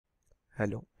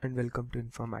Hello and welcome to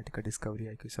Informatica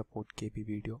DiscoveryIQ support KB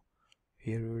video.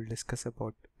 Here we will discuss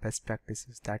about best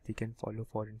practices that we can follow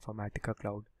for Informatica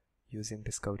Cloud using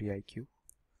DiscoveryIQ.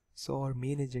 So our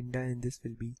main agenda in this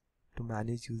will be to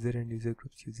manage user and user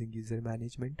groups using user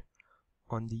management,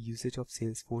 on the usage of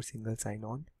Salesforce single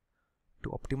sign-on, to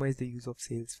optimize the use of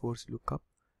Salesforce Lookup,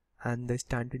 and the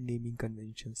standard naming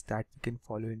conventions that we can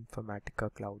follow in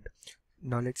Informatica Cloud.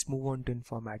 Now let's move on to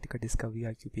Informatica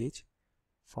DiscoveryIQ page.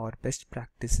 For best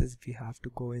practices, we have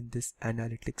to go in this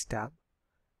analytics tab.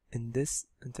 In this,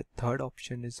 the third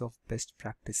option is of best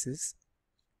practices.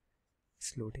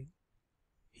 It's loading.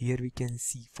 Here we can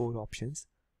see four options: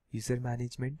 user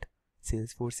management,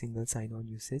 Salesforce single sign-on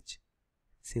usage,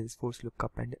 Salesforce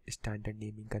lookup, and standard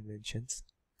naming conventions.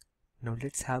 Now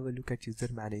let's have a look at user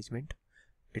management.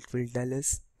 It will tell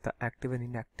us the active and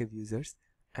inactive users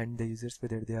and the users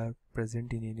whether they are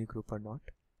present in any group or not.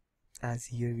 As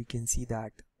here we can see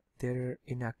that there are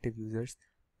inactive users.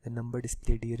 The number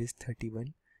displayed here is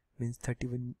 31, means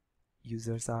 31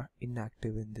 users are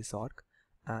inactive in this org,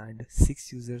 and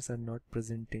 6 users are not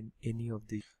present in any of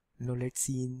the. Now let's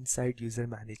see inside user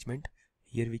management.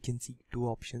 Here we can see two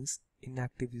options: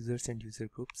 inactive users and user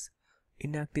groups.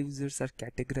 Inactive users are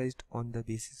categorized on the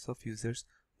basis of users,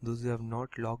 those who have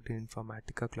not logged in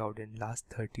Informatica Cloud in last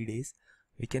 30 days.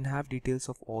 We can have details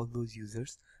of all those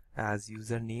users as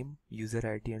username, user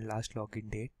ID, and last login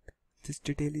date. This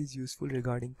detail is useful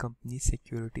regarding company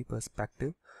security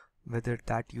perspective, whether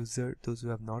that user, those who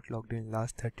have not logged in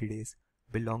last 30 days,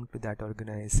 belong to that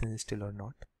organization still or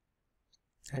not.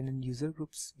 And in user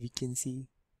groups, we can see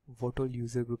what all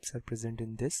user groups are present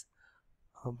in this.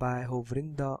 By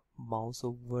hovering the mouse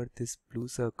over this blue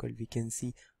circle, we can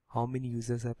see how many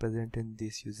users are present in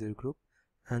this user group,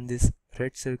 and this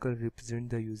red circle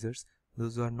represents the users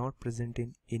those who are not present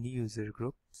in any user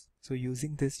groups. So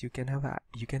using this, you can have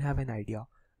an idea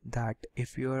that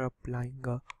if you are applying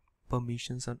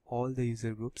permissions on all the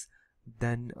user groups,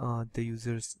 then the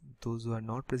users, those who are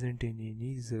not present in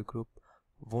any user group,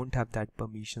 won't have that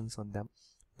permissions on them.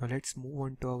 Now let's move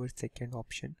on to our second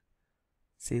option,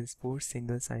 Salesforce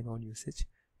single sign-on usage.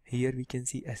 Here we can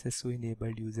see SSO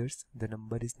enabled users. The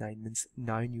number is 9, means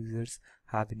 9 users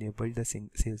have enabled the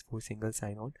Salesforce single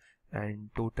sign-on, and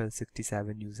total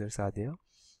 67 users are there.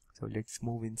 So let's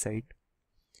move inside.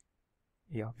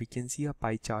 Yeah, we can see a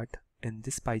pie chart. In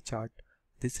this pie chart,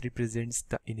 this represents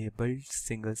the enabled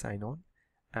single sign-on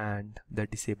and the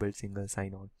disabled single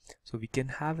sign-on. So we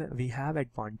have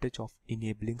advantage of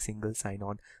enabling single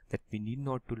sign-on, that we need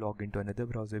not to log into another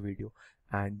browser video,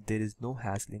 and there is no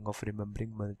hassling of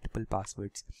remembering multiple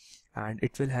passwords, and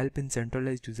it will help in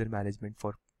centralized user management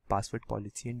for password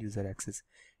policy and user access.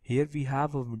 Here we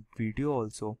have a video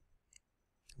also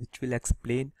which will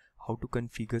explain how to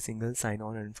configure single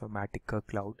sign-on in Informatica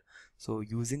Cloud. So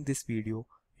using this video,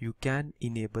 you can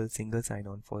enable single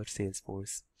sign-on for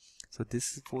Salesforce. So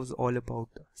this was all about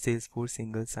Salesforce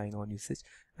single sign-on usage,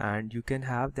 and you can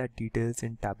have that details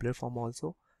in tabular form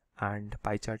also and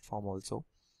pie chart form also.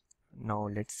 Now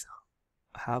let's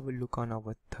have a look on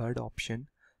our third option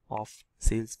of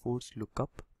Salesforce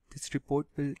lookup. This report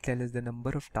will tell us the number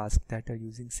of tasks that are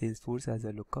using Salesforce as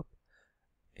a lookup.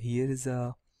 It's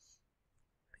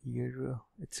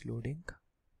loading.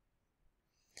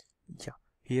 Yeah,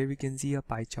 here we can see a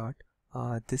pie chart.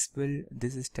 This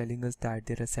is telling us that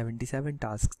there are 77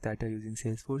 tasks that are using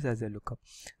Salesforce as a lookup,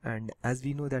 and as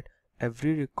we know that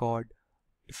every record,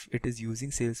 if it is using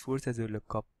Salesforce as a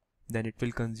lookup, then it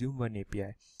will consume one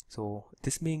API. So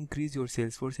this may increase your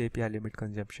Salesforce API limit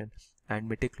consumption and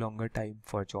may take longer time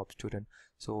for jobs to run.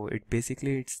 So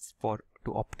it's for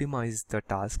to optimize the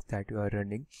task that you are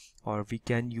running, or we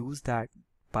can use that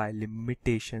by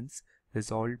limitations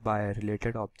resolved by a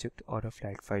related object or a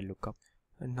flat file lookup.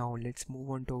 And now let's move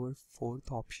on to our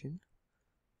fourth option,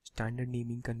 standard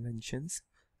naming conventions.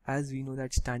 As we know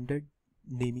that standard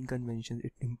naming conventions,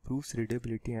 it improves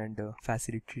readability and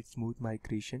facilitates smooth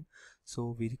migration.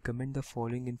 So we recommend the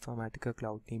following Informatica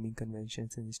Cloud naming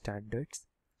conventions and standards.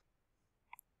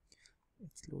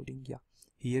 It's loading. Yeah,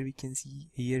 here we can see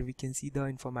the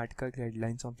Informatica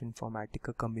guidelines of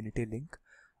Informatica community link.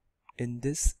 In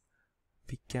this,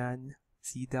 we can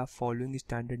see the following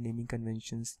standard naming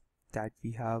conventions that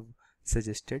we have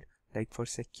suggested, like for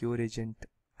secure agent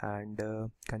and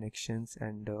connections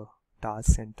and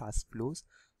tasks and task flows.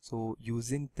 So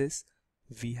using this,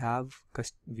 we have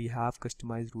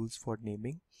customized rules for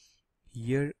naming.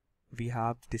 Here we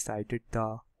have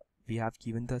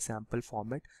given the sample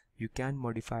format. You can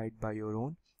modify it by your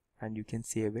own and you can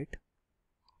save it,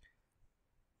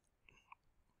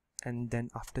 and then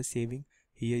after saving,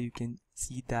 here you can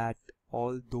see that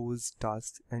all those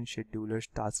tasks and schedulers,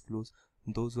 task flows,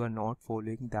 those who are not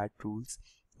following that rules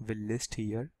will list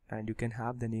here, and you can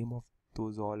have the name of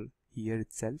those all here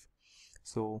itself.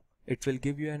 So it will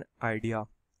give you an idea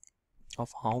of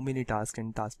how many tasks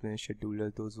and task plan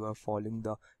schedulers those who are following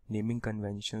the naming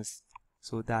conventions,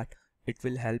 so that it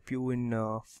will help you in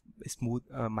smooth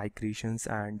migrations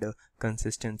and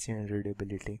consistency and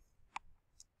readability.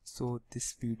 So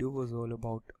this video was all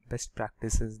about best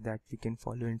practices that we can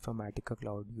follow in Informatica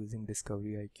Cloud using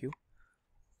DiscoveryIQ.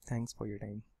 Thanks for your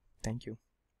time. Thank you.